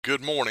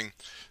Good morning.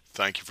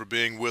 Thank you for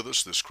being with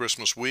us this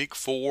Christmas week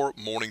for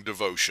morning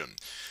devotion.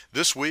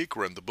 This week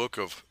we're in the book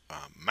of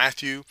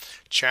Matthew,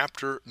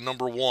 chapter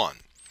number 1.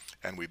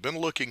 And we've been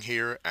looking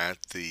here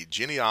at the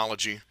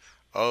genealogy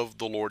of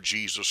the Lord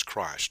Jesus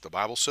Christ. The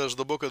Bible says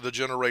the book of the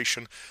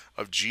generation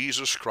of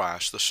Jesus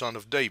Christ, the son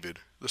of David,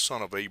 the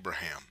son of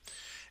Abraham.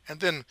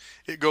 And then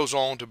it goes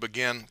on to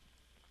begin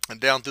and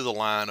down through the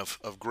line of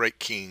great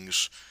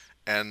kings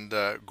and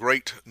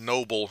great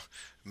noble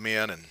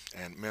men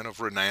and men of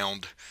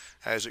renown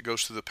as it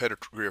goes through the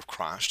pedigree of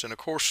Christ. And of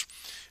course,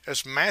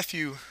 as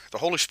Matthew, the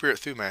Holy Spirit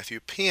through Matthew,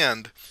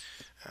 penned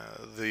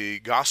the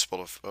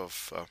Gospel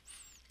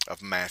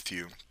of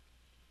Matthew,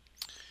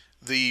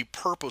 the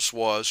purpose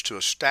was to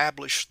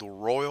establish the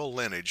royal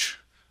lineage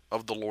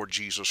of the Lord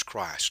Jesus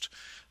Christ.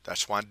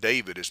 That's why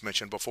David is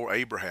mentioned before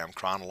Abraham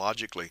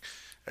chronologically.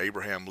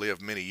 Abraham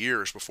lived many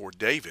years before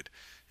David,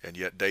 and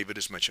yet David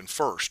is mentioned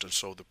first, and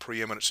so the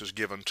preeminence is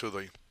given to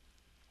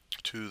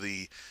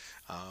the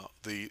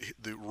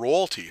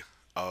royalty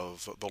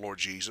of the Lord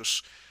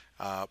Jesus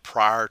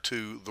prior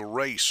to the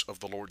race of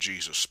the Lord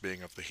Jesus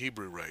being of the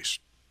Hebrew race.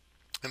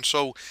 And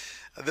so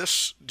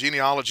this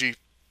genealogy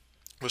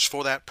was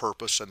for that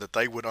purpose, and that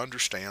they would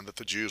understand, that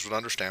the Jews would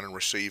understand and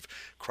receive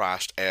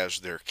Christ as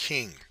their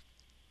king.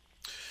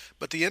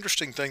 But the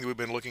interesting thing that we've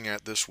been looking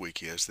at this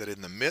week is that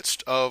in the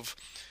midst of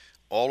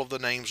all of the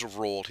names of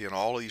royalty and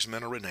all of these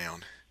men of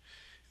renown,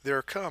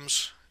 there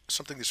comes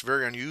something that's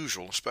very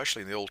unusual,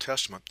 especially in the Old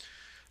Testament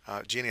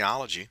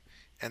genealogy,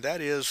 and that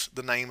is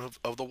the name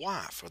of the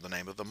wife or the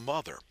name of the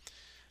mother.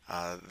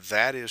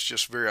 That is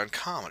just very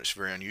uncommon. It's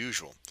very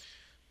unusual.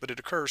 But it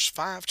occurs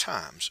 5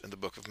 times in the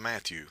book of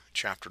Matthew,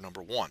 chapter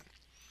number 1.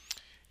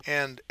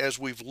 And as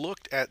we've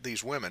looked at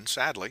these women,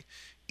 sadly,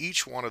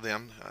 each one of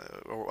them,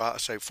 or I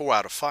say 4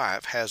 out of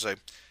 5, has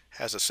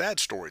a sad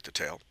story to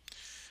tell.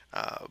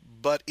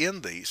 But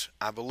in these,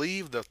 I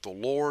believe that the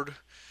Lord,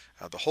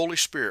 the Holy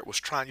Spirit was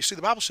trying. You see,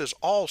 the Bible says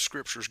all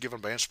Scripture is given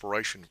by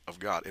inspiration of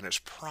God, and it's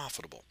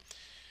profitable.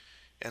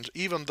 And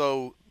even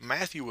though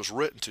Matthew was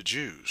written to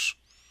Jews,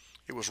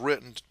 it was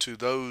written to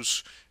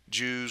those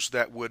Jews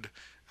that would,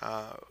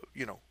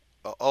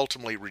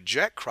 ultimately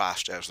reject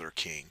Christ as their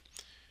king.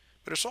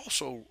 But it's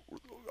also,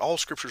 all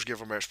Scripture is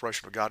given by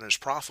inspiration of God, and it's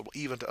profitable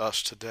even to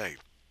us today.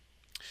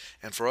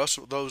 And for us,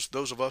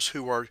 those of us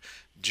who are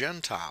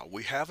Gentile,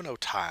 we have no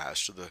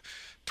ties to the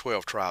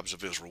 12 tribes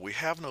of Israel. We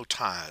have no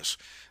ties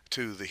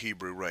to the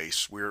Hebrew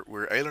race.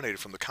 We're alienated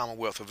from the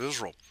commonwealth of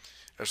Israel,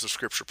 as the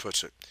Scripture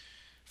puts it.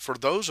 For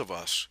those of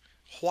us,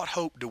 what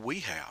hope do we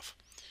have?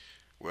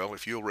 Well,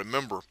 if you'll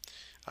remember,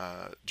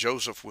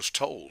 Joseph was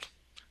told,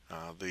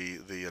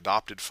 the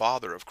adopted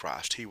father of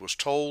Christ, he was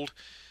told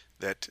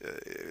that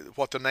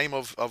what the name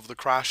of the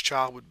Christ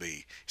child would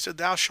be. He said,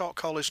 "Thou shalt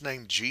call his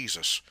name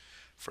Jesus,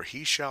 for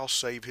he shall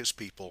save his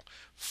people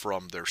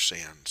from their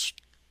sins."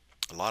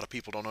 A lot of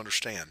people don't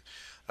understand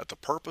that the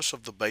purpose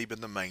of the babe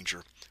in the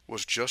manger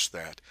was just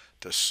that,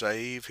 to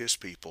save his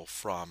people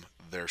from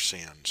their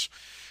sins.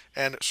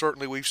 And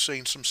certainly we've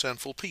seen some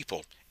sinful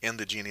people in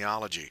the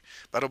genealogy,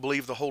 but I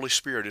believe the Holy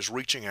Spirit is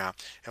reaching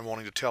out and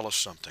wanting to tell us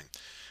something.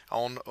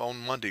 On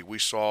Monday, we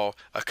saw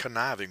a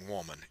conniving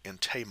woman in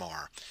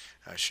Tamar.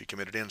 She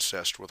committed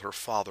incest with her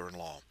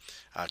father-in-law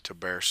to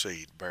bear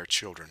seed, bear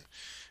children.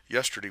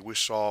 Yesterday, we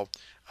saw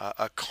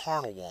a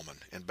carnal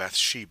woman in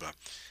Bathsheba.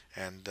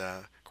 And,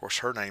 of course,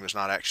 her name is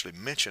not actually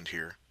mentioned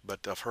here,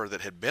 but of her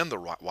that had been the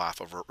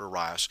wife of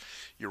Urias.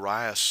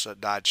 Urias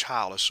died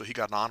childless, so he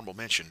got an honorable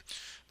mention.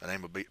 The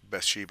name of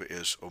Bathsheba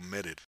is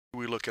omitted.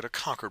 We look at a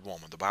conquered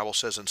woman. The Bible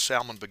says, "And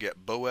Salmon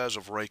begat Boaz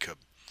of Rachab."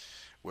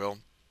 Well,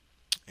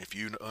 if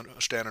you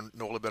understand and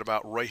know a little bit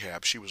about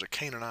Rahab, she was a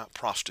Canaanite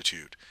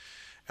prostitute.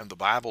 And the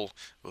Bible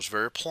was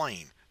very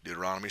plain.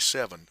 Deuteronomy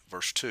 7,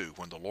 verse 2,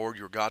 "When the Lord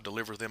your God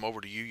delivereth them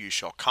over to you, you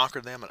shall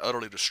conquer them and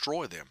utterly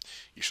destroy them.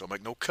 You shall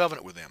make no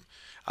covenant with them,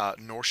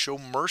 nor show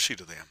mercy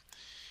to them."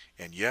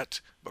 And yet,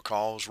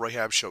 because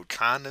Rahab showed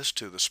kindness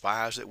to the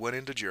spies that went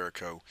into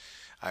Jericho,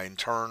 in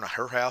turn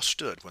her house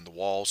stood when the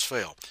walls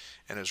fell.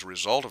 And as a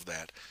result of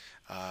that,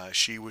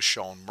 she was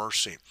shown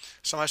mercy.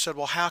 Somebody said,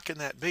 "Well, how can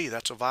that be?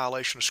 That's a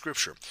violation of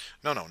Scripture."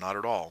 No, not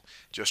at all.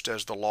 Just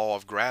as the law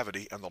of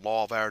gravity and the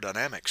law of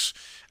aerodynamics,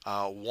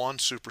 one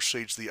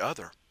supersedes the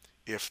other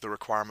if the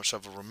requirements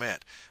of it were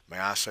met. May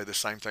I say the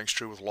same thing's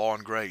true with law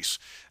and grace.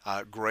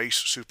 Grace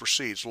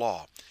supersedes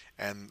law,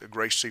 and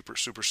grace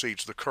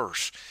supersedes the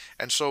curse.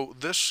 And so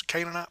this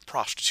Canaanite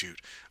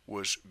prostitute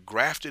was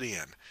grafted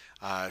in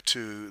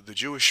to the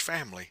Jewish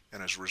family,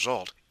 and as a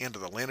result, into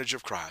the lineage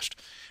of Christ.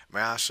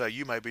 May I say,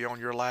 you may be on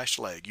your last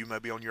leg. You may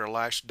be on your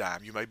last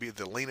dime. You may be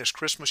the leanest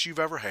Christmas you've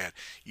ever had.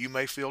 You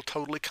may feel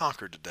totally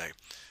conquered today.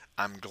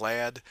 I'm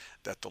glad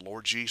that the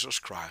Lord Jesus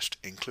Christ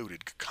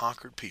included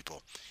conquered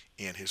people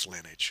in his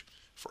lineage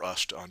for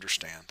us to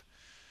understand.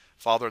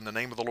 Father, in the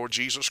name of the Lord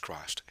Jesus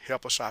Christ,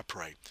 help us, I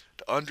pray,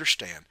 to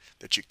understand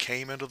that you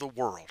came into the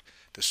world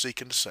to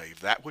seek and to save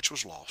that which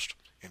was lost.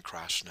 In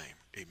Christ's name,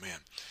 amen.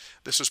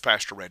 This is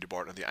Pastor Randy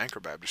Barton of the Anchor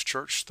Baptist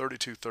Church,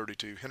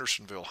 3232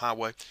 Hendersonville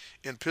Highway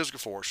in Pisgah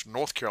Forest,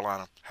 North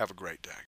Carolina. Have a great day.